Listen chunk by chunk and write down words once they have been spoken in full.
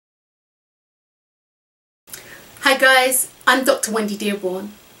Hi guys, I'm Dr. Wendy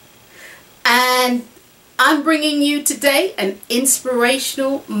Dearborn and I'm bringing you today an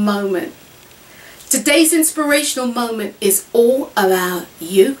inspirational moment. Today's inspirational moment is all about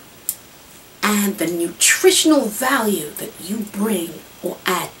you and the nutritional value that you bring or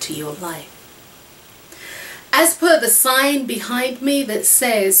add to your life. As per the sign behind me that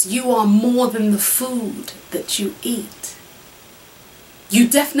says you are more than the food that you eat. You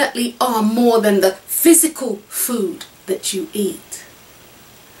definitely are more than the physical food that you eat.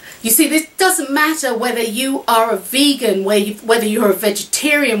 You see, this doesn't matter whether you are a vegan, whether you're a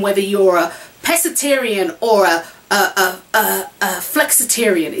vegetarian, whether you're a pescatarian or a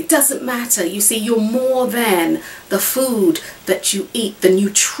flexitarian. It doesn't matter. You see, you're more than the food that you eat. The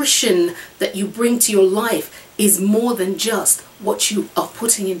nutrition that you bring to your life is more than just what you are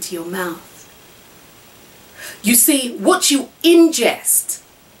putting into your mouth. You see, what you ingest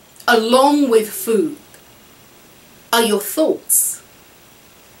along with food are your thoughts,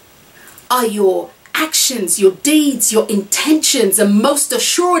 are your actions, your deeds, your intentions, and most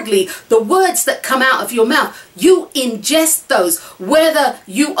assuredly, the words that come out of your mouth. You ingest those, whether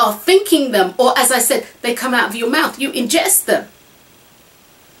you are thinking them or, as I said, they come out of your mouth. You ingest them.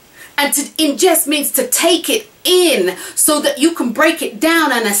 And to ingest means to take it in so that you can break it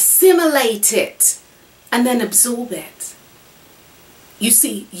down and assimilate it and then absorb it. You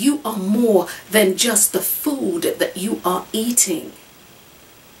see, you are more than just the food that you are eating.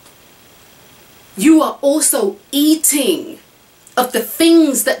 You are also eating of the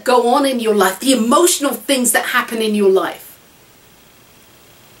things that go on in your life, the emotional things that happen in your life.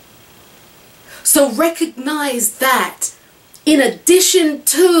 So recognize that in addition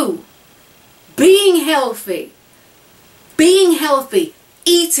to being healthy,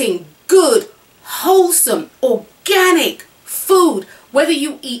 eating good, wholesome, organic food, whether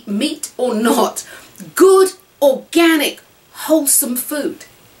you eat meat or not, good, organic, wholesome food.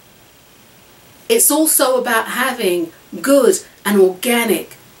 It's also about having good and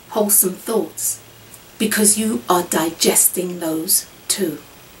organic, wholesome thoughts, because you are digesting those too.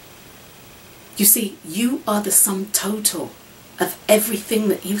 You see, you are the sum total of everything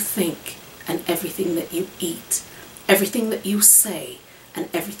that you think and everything that you eat, everything that you say and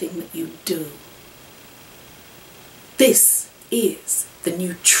everything that you do. This is the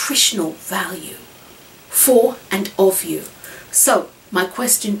nutritional value for and of you. So my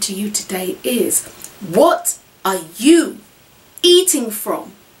question to you today is, what are you eating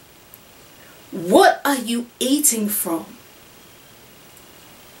from? What are you eating from?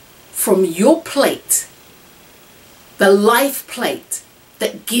 From your plate, the life plate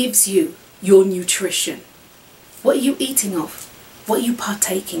that gives you your nutrition. What are you eating of? What are you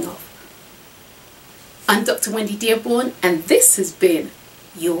partaking of? I'm Dr. Wendy Dearborn, and this has been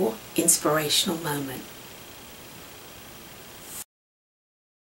your inspirational moment.